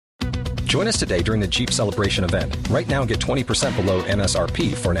Join us today during the Jeep Celebration event. Right now, get 20% below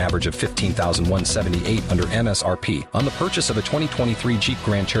MSRP for an average of $15,178 under MSRP on the purchase of a 2023 Jeep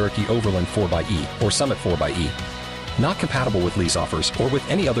Grand Cherokee Overland 4xE or Summit 4xE. Not compatible with lease offers or with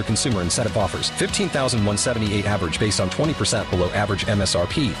any other consumer incentive offers. $15,178 average based on 20% below average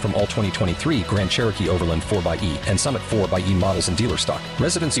MSRP from all 2023 Grand Cherokee Overland 4xE and Summit 4xE models in dealer stock.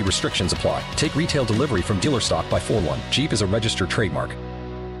 Residency restrictions apply. Take retail delivery from dealer stock by 4/1. Jeep is a registered trademark.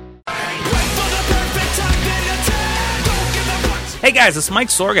 Hey guys, it's Mike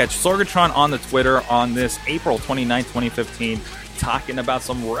Sorgatch, Sorgatron on the Twitter on this April 29th, 2015, talking about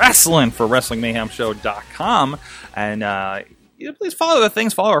some wrestling for WrestlingMayhemShow.com. And please follow the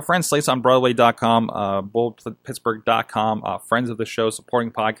things. Follow our friends, SlatesOnBroadway.com, BoldPittsburgh.com, friends of the show,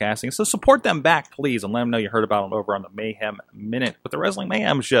 supporting podcasting. So support them back, please, and let them know you heard about them over on the Mayhem Minute with the Wrestling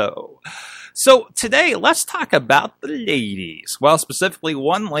Mayhem Show. So today, let's talk about the ladies. Well, specifically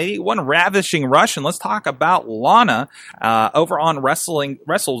one lady, one ravishing Russian. Let's talk about Lana over on Wrestling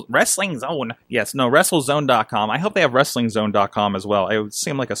Zone. Yes, no, WrestleZone.com. I hope they have WrestlingZone.com as well. It would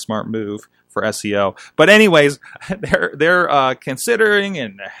seem like a smart move for SEO. But anyways, they're considering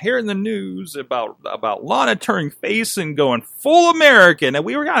and hearing the news about Lana turning face and going full American. And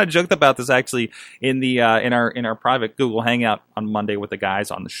we were kind of joked about this actually in our private Google Hangout on Monday with the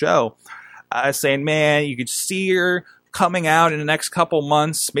guys on the show. Saying, man, you could see her coming out in the next couple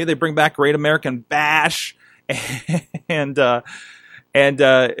months. Maybe they bring back Great American Bash, and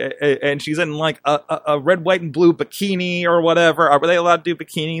she's in like a red, white, and blue bikini or whatever. Are they allowed to do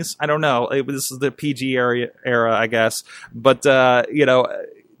bikinis? I don't know. This is the PG era, I guess. But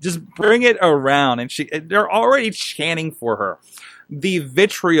just bring it around, and they're already chanting for her. The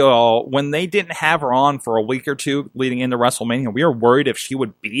vitriol, when they didn't have her on for a week or two leading into WrestleMania, we were worried if she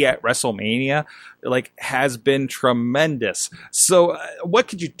would be at WrestleMania, has been tremendous. So what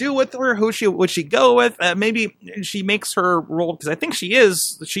could you do with her? Who would she go with? Maybe she makes her role, because I think she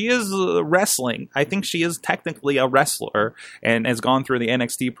is wrestling. I think she is technically a wrestler and has gone through the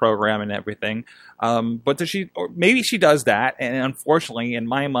NXT program and everything. But maybe she does that, and unfortunately, in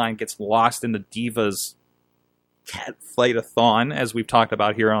my mind, gets lost in the Divas cat fight-a-thon, as we've talked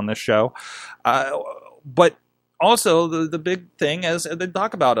about here on this show. But also, the big thing, as they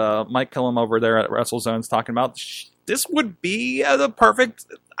talk about, Mike Killam over there at WrestleZone's talking about, this would be the perfect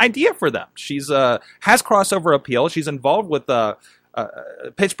idea for them. She's has crossover appeal. She's involved with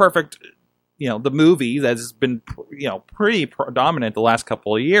Pitch Perfect, the movie that's been pretty predominant the last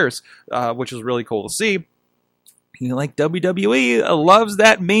couple of years, which is really cool to see. Like WWE loves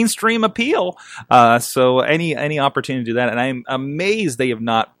that mainstream appeal, so any opportunity to do that, and I'm amazed they have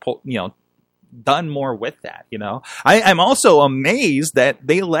not done more with that. I'm also amazed that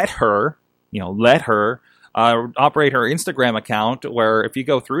they let her operate her Instagram account, where if you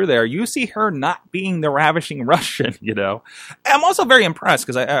go through there, you see her not being the ravishing Russian. I'm also very impressed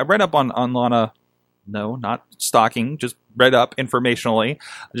because I read up on Lana. No, not stalking, just read up informationally,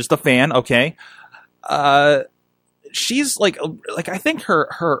 just a fan. Okay. She's like I think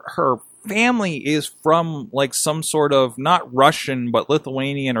her family is from some sort of not Russian but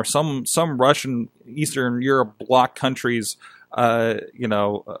Lithuanian or some Russian Eastern Europe bloc countries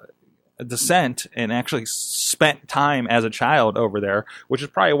descent, and actually spent time as a child over there, which is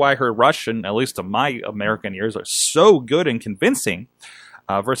probably why her Russian, at least to my American ears, are so good and convincing.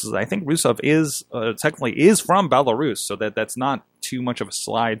 Versus, I think Rusev technically is from Belarus, so that's not too much of a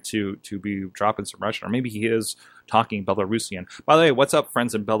slide to be dropping some Russian, or maybe he is talking Belarusian. By the way, what's up,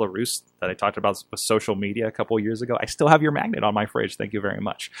 friends in Belarus that I talked about with social media a couple of years ago? I still have your magnet on my fridge. Thank you very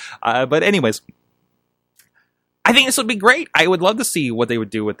much. But anyways, I think this would be great. I would love to see what they would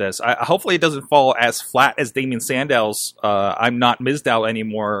do with this. Hopefully it doesn't fall as flat as Damien Sandow's I'm Not Mizdow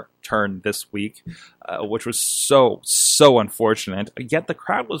Anymore turn this week, which was so unfortunate. Yet the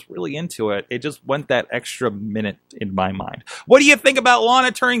crowd was really into it. It just went that extra minute in my mind. What do you think about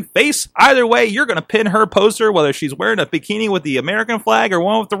Lana turning face? Either way, you're going to pin her poster, whether she's wearing a bikini with the American flag or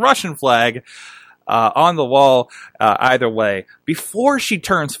one with the Russian flag, on the wall. Either way, before she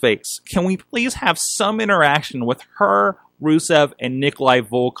turns face, can we please have some interaction with her, Rusev, and Nikolai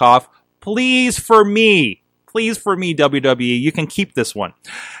Volkov? Please, for me, WWE. You can keep this one.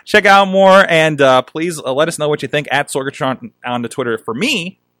 Check out more, and please let us know what you think at Sorgatron on the Twitter for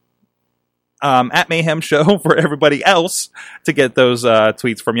me. At Mayhem Show for everybody else to get those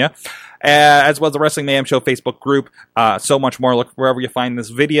tweets from you. As well as the Wrestling Mayhem Show Facebook group. So much more. Look wherever you find this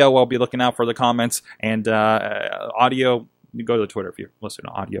video. I'll be looking out for the comments and audio. You go to the Twitter if you listen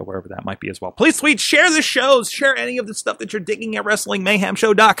to audio, wherever that might be as well. Please tweet, share the shows, share any of the stuff that you're digging at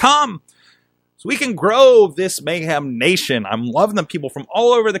WrestlingMayhemShow.com. so we can grow this Mayhem Nation. I'm loving the people from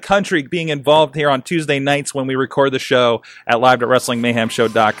all over the country being involved here on Tuesday nights when we record the show at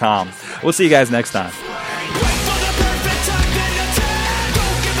live.wrestlingmayhemshow.com. We'll see you guys next time.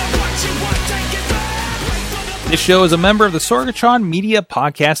 This show is a member of the Sorgatron Media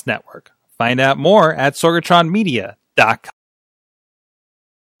Podcast Network. Find out more at sorgatronmedia.com.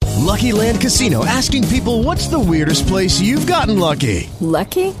 Lucky Land Casino, asking people, what's the weirdest place you've gotten lucky?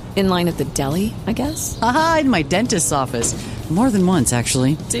 Lucky? In line at the deli, I guess? Aha, in my dentist's office. More than once,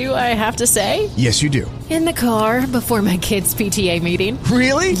 actually. Do I have to say? Yes, you do. In the car before my kids' PTA meeting.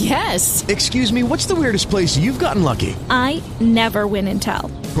 Really? Yes. Excuse me, what's the weirdest place you've gotten lucky? I never win and tell.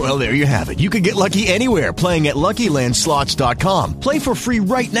 Well, there you have it. You can get lucky anywhere, playing at LuckyLandSlots.com. Play for free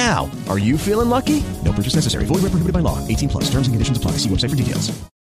right now. Are you feeling lucky? No purchase necessary. Void where prohibited by law. 18+. Terms and conditions apply. See website for details.